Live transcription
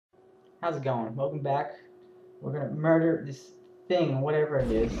How's it going? Welcome back. We're gonna murder this thing, whatever it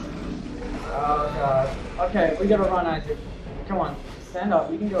is. Oh god. Okay, we gotta run, Isaac. Come on, stand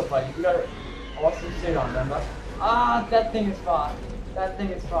up. You can do it, buddy. You got an awesome suit on, remember? Ah, that thing is fast. That thing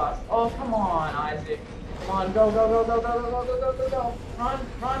is fast. Oh, come on, Isaac. Come on, go, go, go, go, go, go, go, go, go, go, go. Run,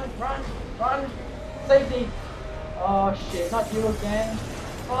 run, run, run. Safety. Oh shit, not you again.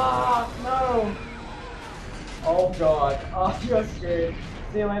 Fuck, no. Oh god. Oh, you're screwed.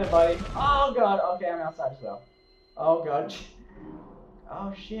 See you later, buddy. Oh god. Okay, I'm outside as well. Oh god.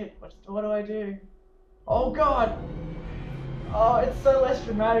 Oh shit. What do I do? Oh god. Oh, it's so less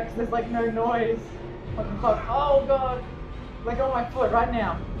dramatic because there's like no noise. What the fuck? Oh god. Let go of my foot right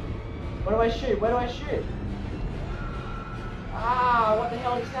now. What do I shoot? Where do I shoot? Ah, what the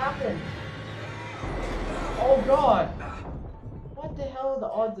hell just happened? Oh god. What the hell are the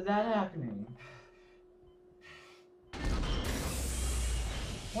odds of that happening?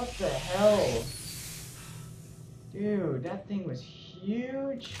 What the hell? Dude, that thing was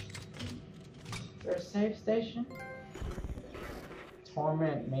huge. Is there a safe station?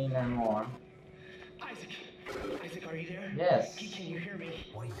 Torment me no more. Isaac! Isaac, are you there? Yes. Can you hear me?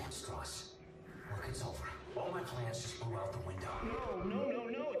 What do you want, Strauss? Look, it's over. All my plans just blew out the window.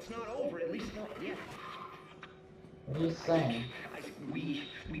 No, it's not over. At least not yet. What are you saying? Isaac, we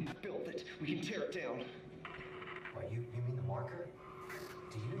built it. We can tear it down. What, you mean the marker?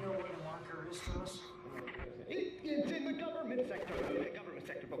 Do you know what a marker is, Strauss? It's in the government sector.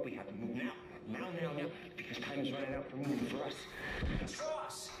 But we have to move now. Now. Because time is running out for moving for us.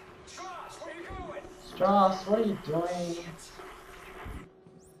 Strauss! Strauss, where are you going? Strauss, what are you doing?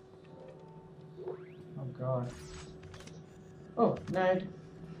 Oh god. Oh, nade.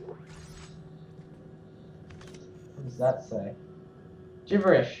 What does that say?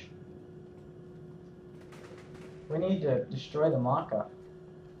 Gibberish. We need to destroy the marker.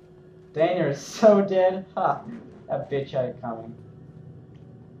 Dana is so dead. Ha! That bitch had it coming.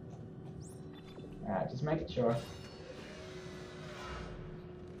 Alright, just making sure.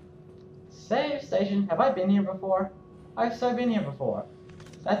 Save station. Have I been here before? I've so been here before.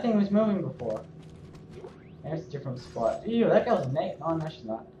 That thing was moving before. There's a different spot. Ew, that girl's naked. Oh, no, she's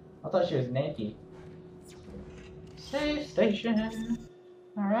not. I thought she was naked. Save station.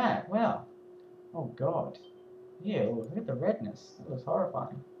 Alright, well. Oh, God. Ew, look at the redness. That was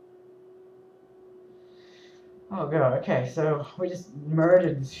horrifying. Oh, God. Okay, so we just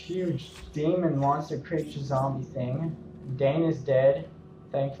murdered this huge demon monster creature zombie thing. Dana's dead,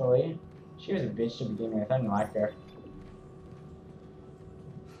 thankfully. She was a bitch to begin with. I didn't like her.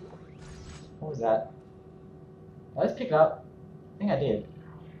 What was that? Did I just pick it up? I think I did.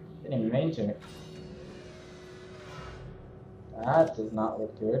 Didn't even mean to. That does not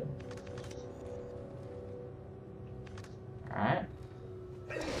look good. Alright.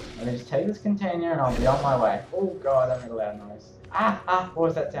 Let me just take this container and I'll be on my way. Oh god, that made a loud noise. Ah! What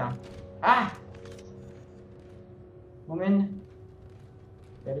was that sound? Ah! Woman.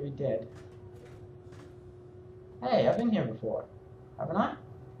 Better be dead. Hey, I've been here before. Haven't I?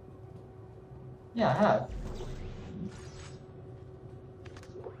 Yeah, I have.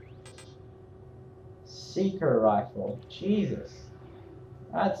 Seeker rifle. Jesus.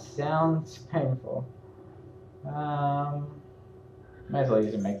 That sounds painful. Might as well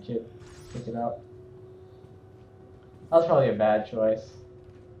use a med kit. Pick it up. That was probably a bad choice.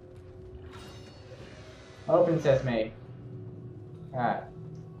 Open sesame. Alright.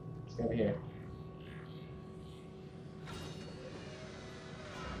 Let's go over here.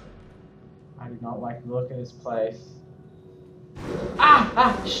 I do not like the look of this place.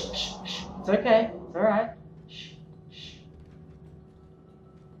 Ah! Shh. It's okay. It's alright. Shh.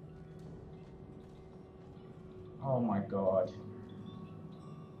 Oh my god.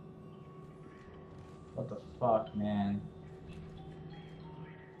 What the fuck, man?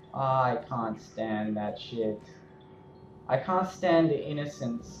 I can't stand that shit. I can't stand the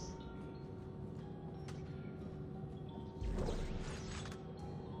innocence.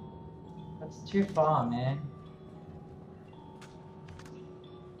 That's too far, man.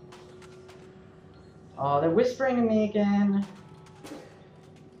 Oh, they're whispering to me again.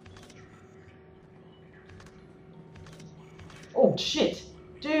 Oh, shit!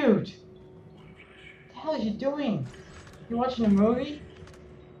 Dude! What the hell are you doing? You watching a movie?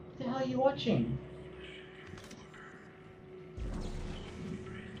 What the hell are you watching?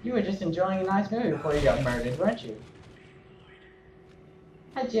 You were just enjoying a nice movie before you got murdered, weren't you?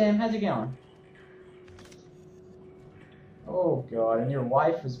 Hi Jim, how's it going? Oh god, and your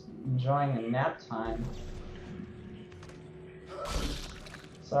wife was enjoying a nap time.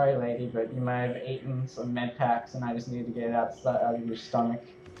 Sorry, lady, but you might have eaten some med packs and I just need to get it out of your stomach.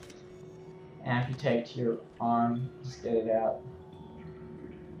 amputate your arm. Just get it out.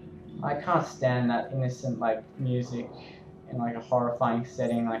 I can't stand that innocent like music in like a horrifying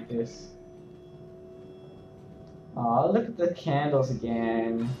setting like this. Oh, look at the candles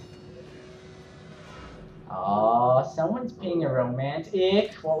again. Oh, someone's being a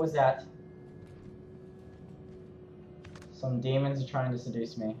romantic. What was that? Some demons are trying to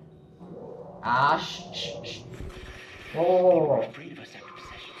seduce me. Ah, shh. Whoa. Afraid of us after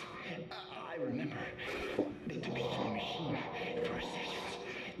possessions. I remember. They took us to the machine for our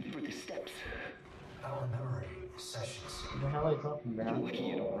sessions. For the steps. I don't remember any sessions. What the hell are you talking You're about? lucky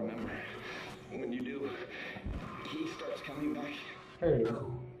you don't remember. When you do, he starts coming back. Who?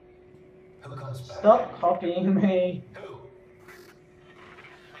 Who comes back? Stop copying me. Who?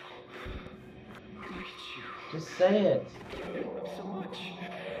 Look at you. Just say it. You're up so much.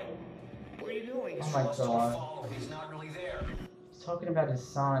 What are you doing? Oh my god. Follow. He's not really there. He's talking about his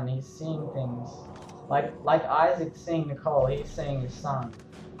son. He's seeing things. Like Isaac seeing Nicole, he's seeing his son.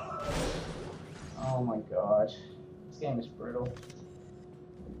 Oh my god. This game is brutal.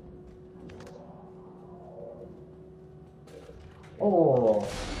 Oh.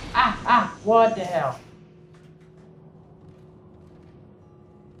 Ah! What the hell?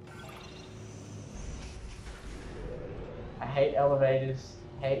 I hate elevators.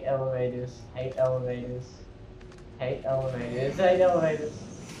 Hate elevators. Hate elevators. Hate elevators. Hate elevators.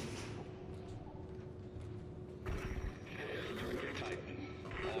 Titan.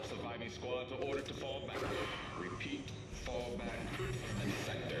 All surviving squads are ordered to fall back. Repeat, fall back. And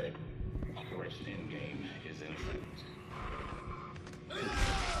sector. Operation Endgame is in effect.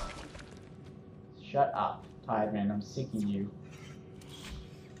 Shut up, tired man. I'm sick of you.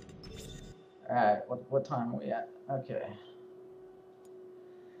 Alright, what time are we at? Okay.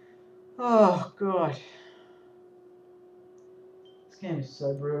 Oh god. This game is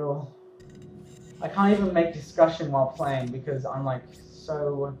so brutal. I can't even make discussion while playing because I'm like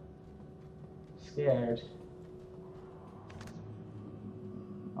so scared.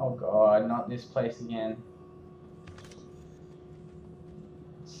 Oh god, not this place again.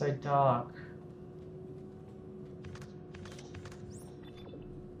 It's so dark.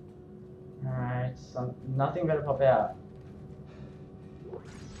 Alright, so nothing better pop out.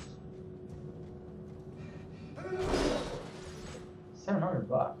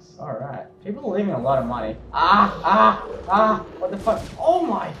 $700. Alright. People are leaving a lot of money. What the fuck? Oh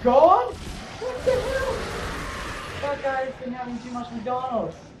my god! What the hell? That guy's been having too much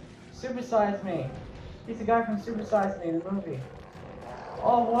McDonald's. Super Size Me. He's the guy from Super Size Me, the movie.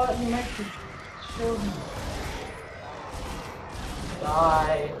 Oh, what? He makes the children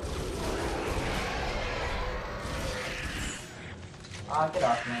die. Ah, get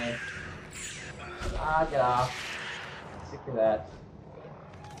off me. Ah, get off. Sick of that.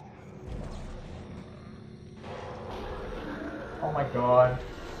 Oh my god.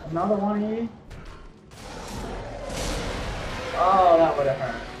 Another one of you? Oh, that would have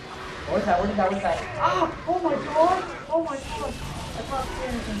hurt. What's that? What is that? What's that? Ah! Oh my god! Oh my god! I can't see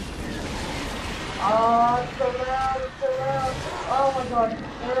anything. Ah, it's so loud! It's so loud! Oh my god!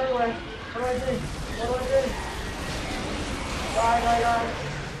 They're everywhere! What do I do? What do I do? Die!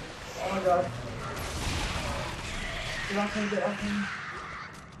 Oh my god. Get off me, get off me.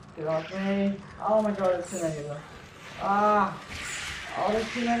 Get off me. Oh my god, there's too many of them. Ah! Oh, there's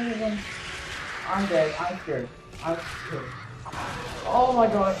too many of them. I'm dead. I'm scared. I'm scared. Oh my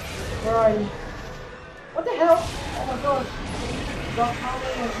god. Where are you? What the hell? Oh my god. Stop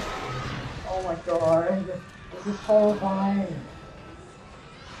coming. Oh my god. This is horrifying.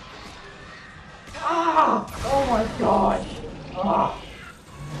 Ah! Oh my god. Ah!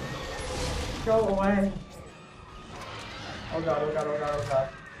 Go away. Oh god, oh god, oh god, oh god.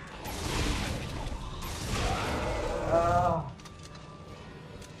 Ah.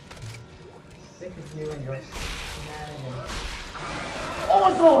 Sick of you and your shenanigans. Oh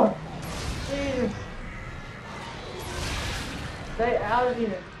my god! Jesus! Stay out of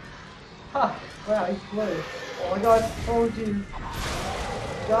here! Ha! Wow, he's blue. Oh my god, oh Jesus.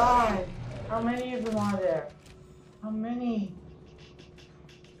 Die! How many of them are there? How many?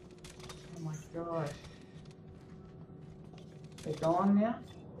 Oh my gosh. They're gone now?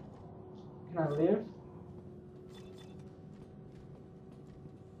 Can I live?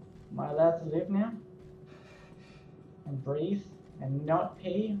 Am I allowed to live now? And breathe? And not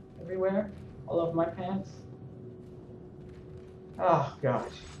pee everywhere? All over my pants? Oh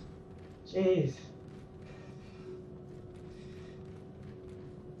gosh. Jeez.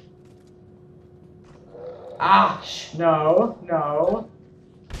 Ah! No, no.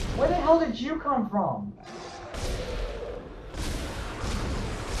 Where the hell did you come from?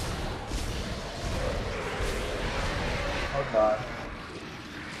 God.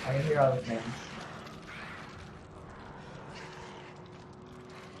 I can hear other things.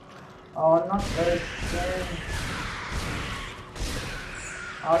 Oh, not those again.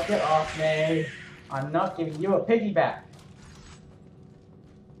 Oh, get off me. I'm not giving you a piggyback.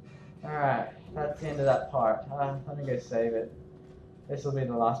 Alright, that's the end of that part. Let me go save it. This will be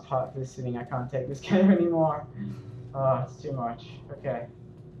the last part for this sitting. I can't take this game anymore. Oh, it's too much. Okay.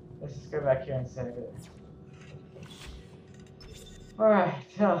 Let's just go back here and save it. Alright,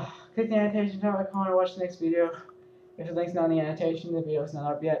 click the annotation tab icon to watch the next video. If the link's not in the annotation, the video's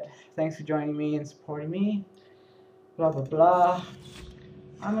not up yet. Thanks for joining me and supporting me. Blah blah blah.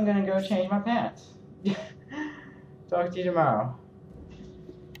 I'm gonna go change my pants. Talk to you tomorrow.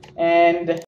 And